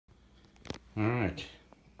Alright,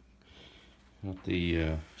 got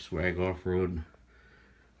the Swag Off-Road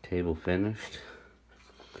table finished.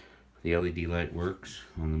 The LED light works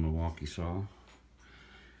on the Milwaukee saw,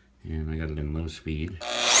 and I got it in low speed.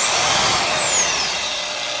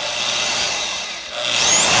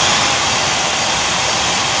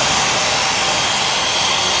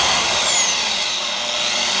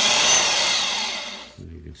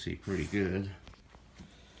 As you can see, pretty good,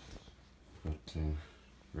 but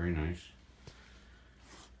very nice.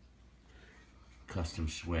 Custom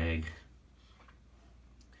swag,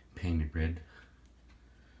 painted red.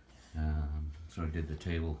 So I did the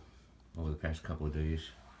table over the past couple of days.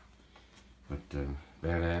 But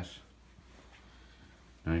badass,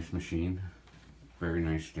 nice machine, very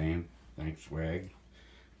nice stand. Thanks Swag,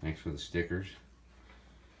 thanks for the stickers.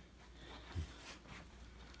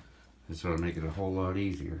 This ought to make it a whole lot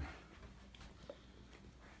easier.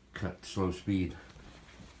 Cut slow speed.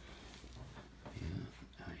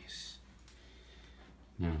 Yeah, nice.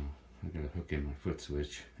 Now I gotta hook in my foot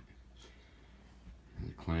switch and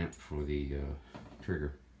the clamp for the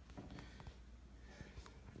trigger.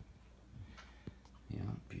 Yeah,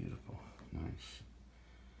 beautiful, nice.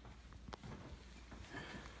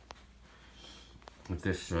 If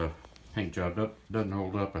this paint job doesn't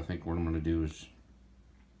hold up, I think what I'm going to do is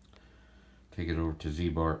take it over to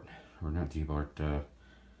Z-Bart, or not Z-Bart,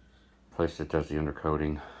 place that does the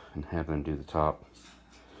undercoating, and have them do the top.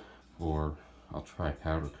 Or I'll try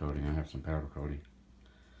powder coating. I have some powder coating.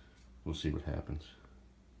 We'll see what happens.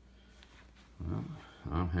 Well,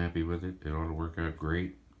 I'm happy with it. It ought to work out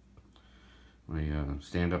great. My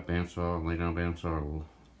stand-up bandsaw, lay-down bandsaw, a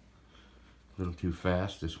little too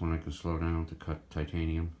fast. This one I can slow down to cut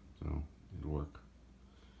titanium, so it'll work.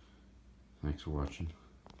 Thanks for watching.